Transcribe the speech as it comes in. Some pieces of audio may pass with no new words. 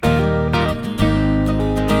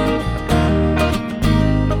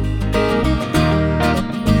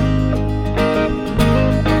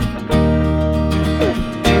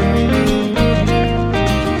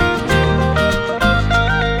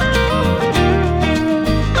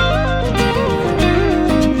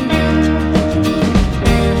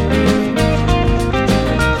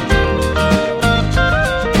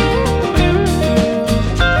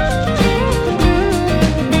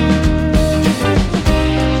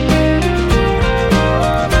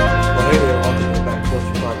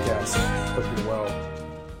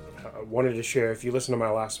wanted to share. If you listen to my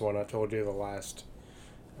last one, I told you the last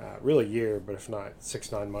really year, but if not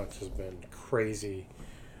 6 9 months has been crazy.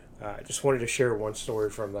 I just wanted to share one story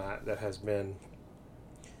from that has been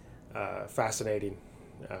fascinating.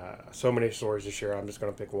 So many stories to share. I'm just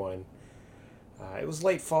going to pick one. It was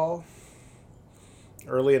late fall,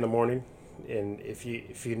 early in the morning, and if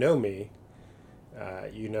you know me,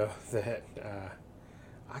 you know that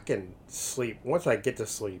I can sleep. Once I get to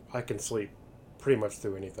sleep, I can sleep pretty much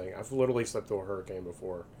through anything. I've literally slept through a hurricane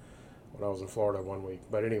before when I was in Florida one week.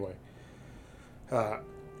 But anyway, uh,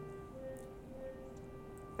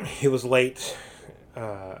 it was late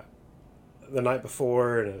uh, the night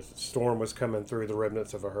before, and a storm was coming through, the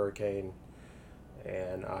remnants of a hurricane.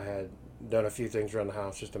 And I had done a few things around the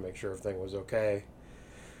house just to make sure everything was okay.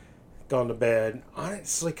 Gone to bed.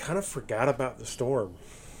 Honestly, kind of forgot about the storm.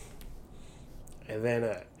 And then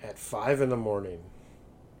at 5 in the morning,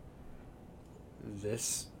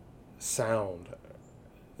 this sound,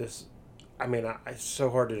 this, I mean, it's so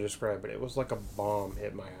hard to describe, but it was like a bomb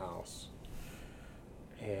hit my house.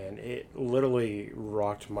 And it literally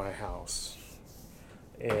rocked my house.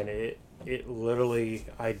 And it literally,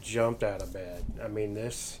 I jumped out of bed. I mean,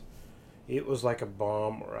 it was like a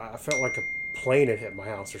bomb, or I felt like a plane had hit my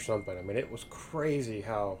house or something. I mean, it was crazy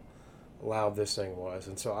how loud this thing was.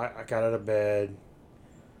 And so I got out of bed,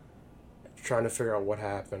 trying to figure out what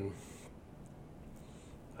happened,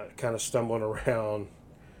 kind of stumbling around.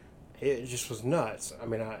 It just was nuts. I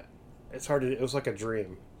mean, it's hard to, it was like a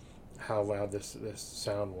dream how loud this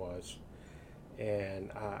sound was.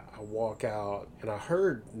 And I walk out, and I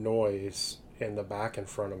heard noise in the back and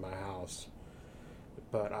front of my house.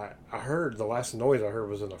 But I heard, the last noise I heard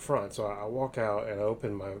was in the front. So I walk out and I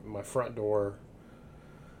open my front door.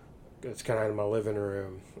 It's kind of in my living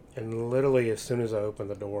room. And literally, as soon as I open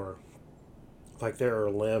the door, like there are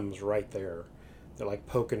limbs right there that like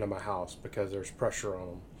poke into my house because there's pressure on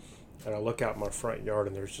them. And I look out my front yard,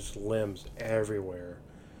 and there's just limbs everywhere,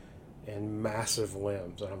 and massive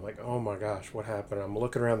limbs. And I'm like, oh my gosh, what happened? I'm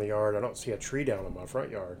looking around the yard. I don't see a tree down in my front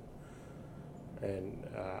yard. And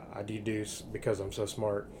I deduce, because I'm so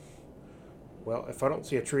smart, well, if I don't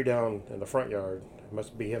see a tree down in the front yard, it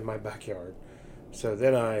must be in my backyard. So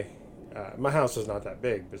then my house is not that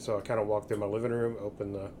big, but so I kind of walk through my living room,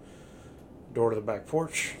 open the door to the back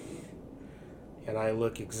porch, and I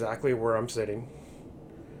look exactly where I'm sitting.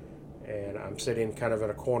 And I'm sitting kind of in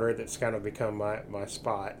a corner that's kind of become my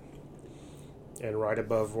spot. And right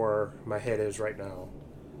above where my head is right now,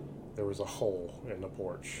 there was a hole in the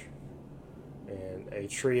porch. And a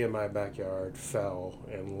tree in my backyard fell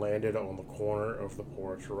and landed on the corner of the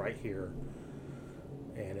porch right here.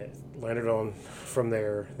 And it landed on from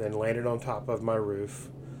there, then landed on top of my roof,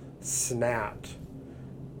 snapped,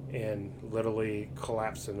 and literally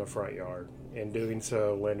collapsed in the front yard. In doing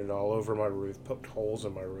so, landed all over my roof, poked holes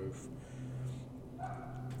in my roof.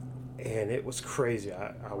 And it was crazy.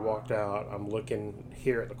 I walked out. I'm looking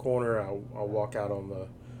here at the corner. I walk out on the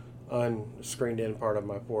unscreened in part of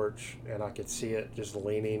my porch, and I could see it just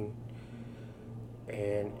leaning.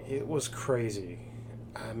 And it was crazy.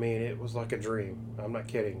 I mean, it was like a dream. I'm not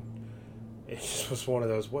kidding. It just was one of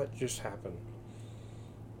those, what just happened?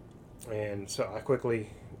 And so I quickly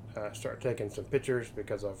start taking some pictures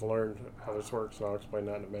because I've learned how this works, and I'll explain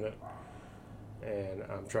that in a minute. And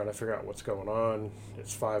I'm trying to figure out what's going on.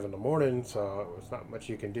 It's 5 in the morning, so it's not much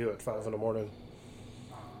you can do at 5 in the morning.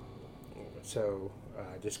 So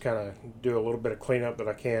I just kind of do a little bit of cleanup that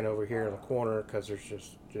I can over here in the corner because there's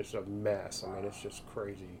just a mess. I mean, it's just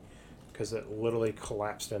crazy because it literally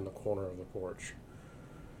collapsed in the corner of the porch.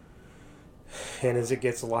 And as it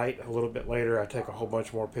gets light a little bit later, I take a whole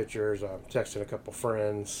bunch more pictures. I'm texting a couple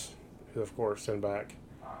friends who, of course, send back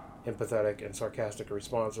empathetic and sarcastic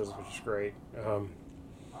responses, which is great.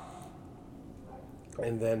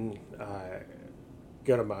 And then I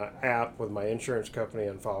go to my app with my insurance company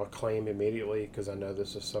and file a claim immediately because I know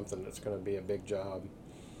this is something that's going to be a big job.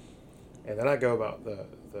 And then I go about the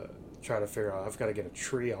try to figure out, I've got to get a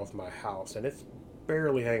tree off my house, and it's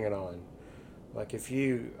barely hanging on. Like if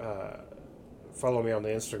you follow me on the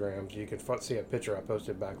Instagrams, you can see a picture I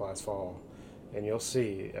posted back last fall, and you'll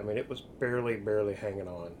see. I mean, it was barely hanging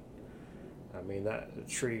on. I mean, that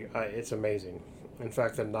tree, it's amazing. In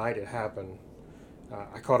fact, the night it happened,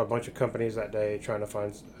 I called a bunch of companies that day trying to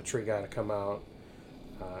find a tree guy to come out.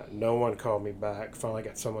 No one called me back. Finally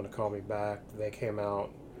got someone to call me back. They came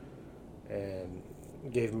out and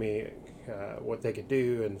gave me what they could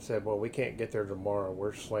do and said, well, we can't get there tomorrow.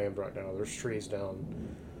 We're slammed right now. There's trees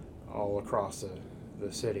down all across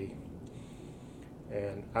the city.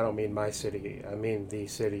 And I don't mean my city, I mean the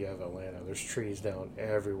city of Atlanta. There's trees down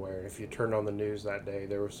everywhere. And if you turned on the news that day,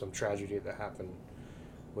 there was some tragedy that happened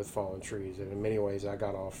with fallen trees. And in many ways, I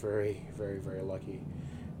got off very, very, very lucky.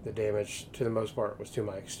 The damage, to the most part, was to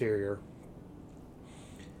my exterior.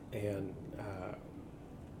 And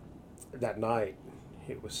that night,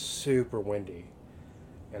 it was super windy.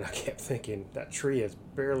 And I kept thinking, that tree is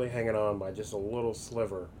barely hanging on by just a little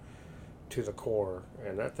sliver to the core,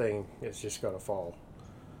 and that thing is just going to fall.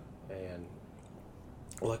 And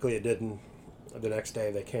luckily it didn't. The next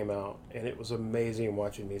day they came out, and it was amazing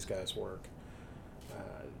watching these guys work.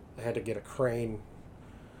 I had to get a crane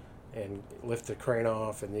and lift the crane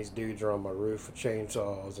off, and these dudes are on my roof with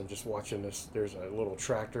chainsaws, and just watching this. There's a little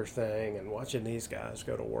tractor thing, and watching these guys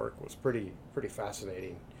go to work was pretty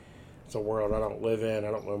fascinating. It's a world I don't live in,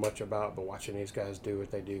 I don't know much about, but watching these guys do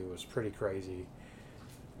what they do was pretty crazy.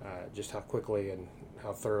 Just how quickly and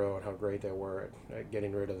how thorough and how great they were at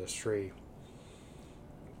getting rid of this tree.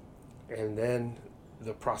 And then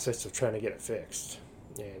the process of trying to get it fixed,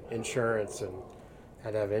 and insurance, and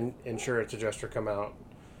had to have insurance adjuster come out.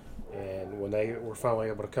 And when they were finally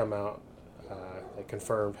able to come out, they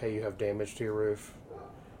confirmed, hey, you have damage to your roof.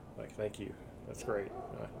 Like, thank you, that's great.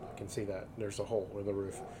 I can see that there's a hole in the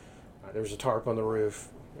roof. There was a tarp on the roof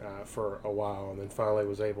for a while, and then finally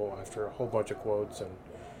was able, after a whole bunch of quotes and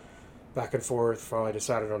back and forth, finally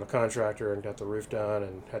decided on a contractor and got the roof done,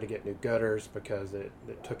 and had to get new gutters because it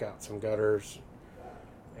took out some gutters,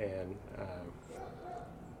 and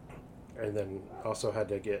then also had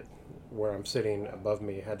to get where I'm sitting above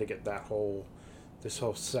me, had to get this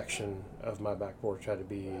whole section of my back porch had to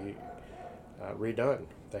be redone.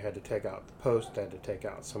 They had to take out the post, they had to take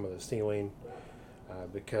out some of the ceiling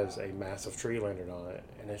because a massive tree landed on it,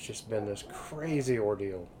 and it's just been this crazy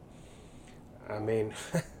ordeal. I mean,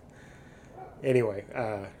 anyway,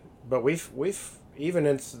 but we've even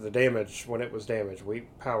into the damage, when it was damaged, we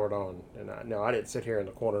powered on. And I didn't sit here in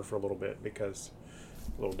the corner for a little bit because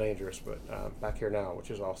a little dangerous, but back here now,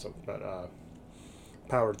 which is awesome. But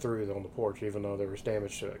powered through on the porch, even though there was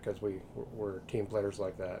damage to it, because we're team players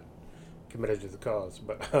like that, committed to the cause.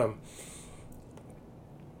 But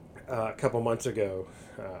a couple months ago,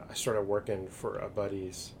 I started working for a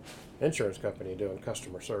buddy's insurance company doing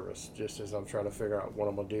customer service, just as I'm trying to figure out what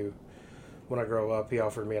I'm going to do when I grow up. He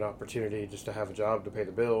offered me an opportunity just to have a job to pay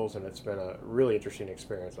the bills, and it's been a really interesting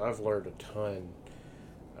experience. I've learned a ton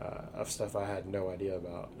of stuff I had no idea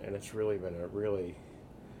about, and it's really been a really,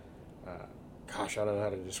 I don't know how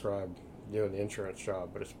to describe doing the insurance job,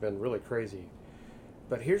 but it's been really crazy.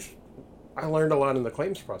 But I learned a lot in the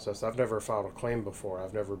claims process. I've never filed a claim before.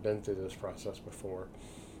 I've never been through this process before.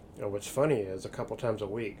 And what's funny is a couple times a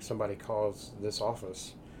week, somebody calls this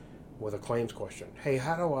office with a claims question. Hey,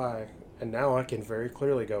 how do I... And now I can very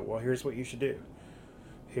clearly go, well, here's what you should do.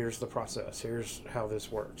 Here's the process. Here's how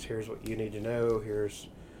this works. Here's what you need to know. Here's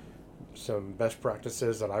some best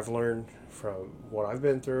practices that I've learned from what I've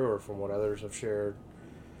been through or from what others have shared.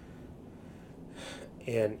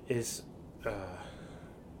 And as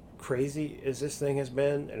crazy as this thing has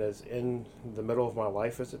been, and as in the middle of my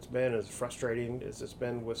life as it's been, as frustrating as it's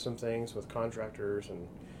been with some things, with contractors and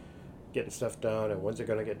getting stuff done, and when's it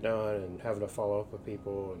going to get done, and having to follow up with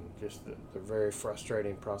people, and just the very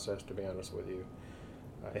frustrating process, to be honest with you.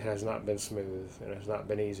 It has not been smooth, and it has not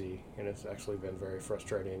been easy, and it's actually been very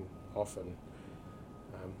frustrating often.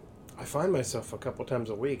 I find myself a couple times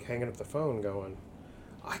a week hanging up the phone going,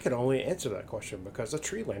 I could only answer that question because a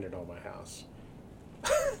tree landed on my house.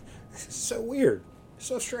 It's so weird,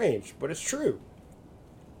 so strange, but it's true.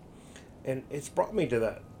 And it's brought me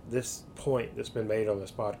to this point that's been made on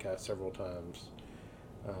this podcast several times.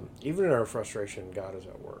 Even in our frustration, God is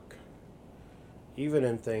at work. Even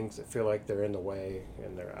in things that feel like they're in the way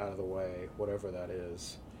and they're out of the way, whatever that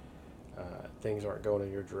is, things aren't going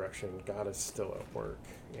in your direction, God is still at work.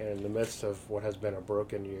 And in the midst of what has been a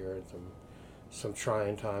broken year and some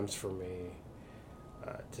trying times for me,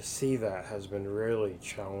 to see that has been really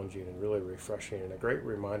challenging and really refreshing, and a great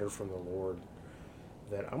reminder from the Lord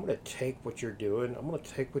that I'm going to take what you're doing, I'm going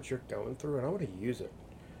to take what you're going through, and I'm going to use it.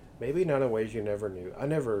 Maybe not in ways you never knew. I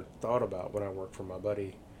never thought about when I worked for my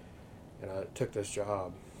buddy and I took this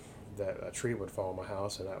job that a tree would fall on my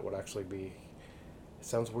house, and that would actually be, it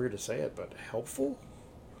sounds weird to say it, but helpful.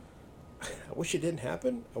 I wish it didn't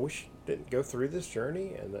happen. I wish it didn't go through this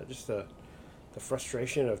journey, and just the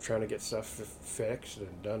frustration of trying to get stuff fixed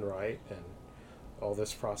and done right and all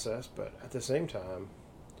this process. But at the same time,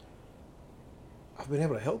 I've been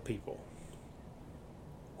able to help people,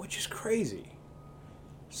 which is crazy.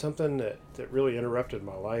 Something that really interrupted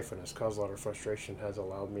my life and has caused a lot of frustration has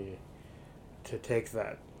allowed me to take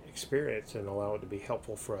that experience and allow it to be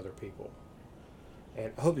helpful for other people.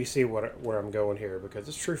 And I hope you see where I'm going here, because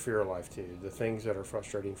it's true for your life too. The things that are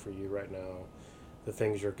frustrating for you right now, the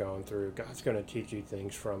things you're going through, God's going to teach you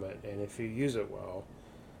things from it. And if you use it well,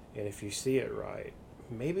 and if you see it right,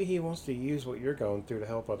 maybe He wants to use what you're going through to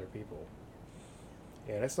help other people.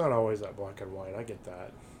 And it's not always that black and white. I get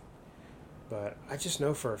that. But I just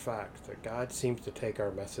know for a fact that God seems to take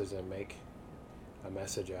our messes and make a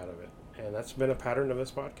message out of it. And that's been a pattern of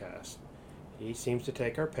this podcast. He seems to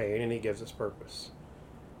take our pain and He gives us purpose.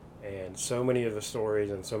 And so many of the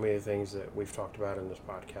stories and so many of the things that we've talked about in this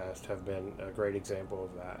podcast have been a great example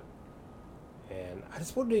of that. And I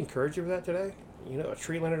just wanted to encourage you with that today. You know, a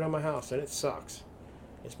tree landed on my house and it sucks.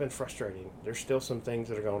 It's been frustrating. There's still some things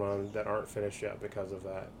that are going on that aren't finished yet because of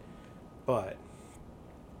that. But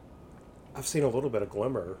I've seen a little bit of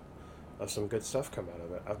glimmer of some good stuff come out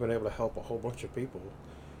of it. I've been able to help a whole bunch of people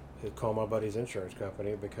who call my buddy's insurance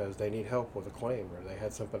company because they need help with a claim or they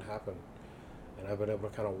had something happen. And I've been able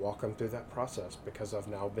to kind of walk them through that process because I've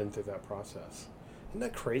now been through that process. Isn't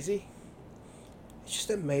that crazy? It's just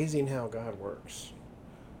amazing how God works.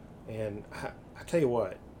 And I tell you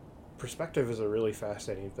what, perspective is a really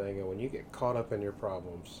fascinating thing. And when you get caught up in your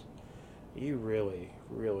problems, you really,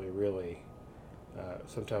 really, really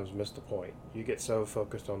sometimes miss the point. You get so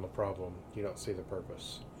focused on the problem, you don't see the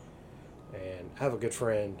purpose. And I have a good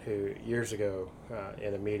friend who years ago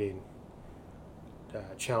in a meeting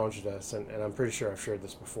challenged us, and I'm pretty sure I've shared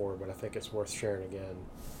this before, but I think it's worth sharing again,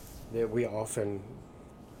 that we often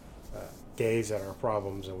gaze at our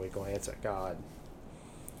problems and we glance at God,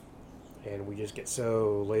 and we just get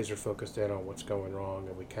so laser focused in on what's going wrong,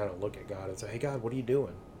 and we kind of look at God and say, hey God, what are you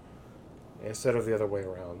doing? Instead of the other way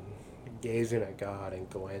around, gazing at God and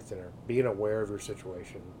glancing or being aware of your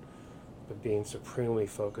situation, but being supremely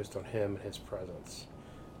focused on Him and His presence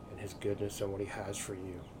and His goodness and what He has for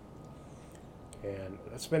you. And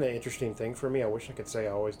that's been an interesting thing for me. I wish I could say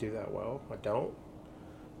I always do that well. I don't.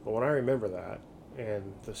 But when I remember that,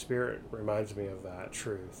 and the Spirit reminds me of that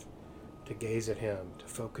truth, to gaze at Him, to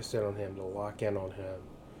focus in on Him, to lock in on Him,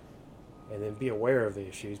 and then be aware of the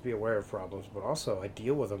issues, be aware of problems, but also I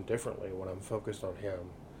deal with them differently when I'm focused on Him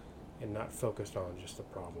and not focused on just the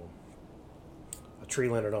problem. A tree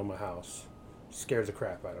landed on my house. Scared the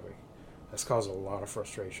crap out of me. That's caused a lot of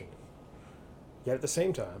frustration. Yet at the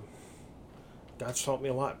same time, God's taught me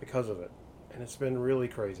a lot because of it, and it's been really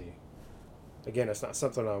crazy. Again, it's not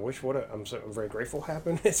something I wish would have. I'm very grateful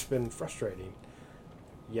happened. It's been frustrating.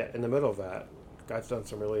 Yet in the middle of that, God's done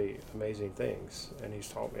some really amazing things, and He's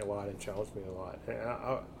taught me a lot and challenged me a lot. And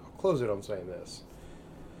I'll close it on saying this.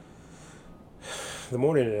 The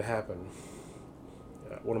morning it happened,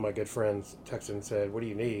 one of my good friends texted and said, what do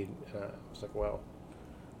you need? And I was like, well,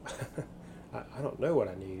 I don't know what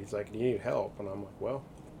I need. He's like, do you need help? And I'm like, well,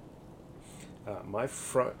 my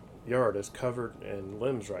front yard is covered in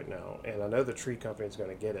limbs right now, and I know the tree company is going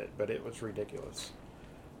to get it, but it was ridiculous.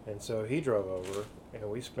 And so he drove over, and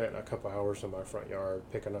we spent a couple hours in my front yard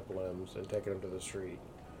picking up limbs and taking them to the street.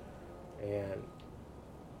 And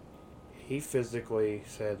he physically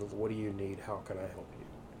said, what do you need? How can I help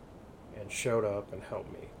you? And showed up and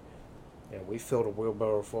helped me. And we filled a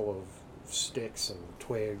wheelbarrow full of sticks and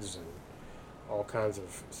twigs and all kinds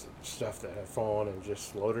of stuff that had fallen and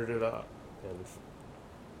just loaded it up. And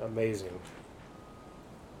amazing.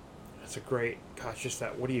 It's a great, gosh, just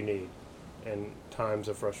that, what do you need? And times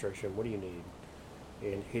of frustration, what do you need?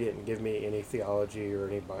 And he didn't give me any theology or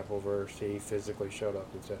any Bible verse. He physically showed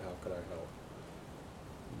up and said, how could I help?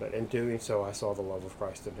 But in doing so, I saw the love of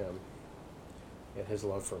Christ in him and His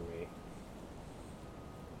love for me.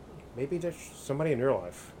 Maybe there's somebody in your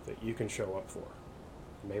life that you can show up for.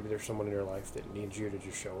 Maybe there's someone in your life that needs you to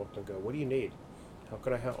just show up and go, what do you need? How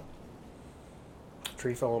can I help? A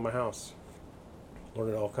tree fell on my house.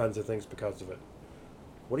 Learning all kinds of things because of it.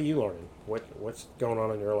 What are you learning? What's going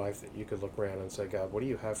on in your life that you could look around and say, God, what do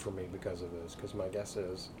you have for me because of this? Because my guess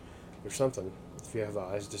is there's something, if you have the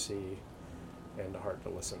eyes to see and the heart to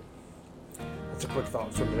listen. That's a quick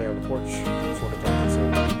thought from today on the porch. Just want to talk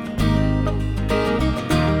to you soon.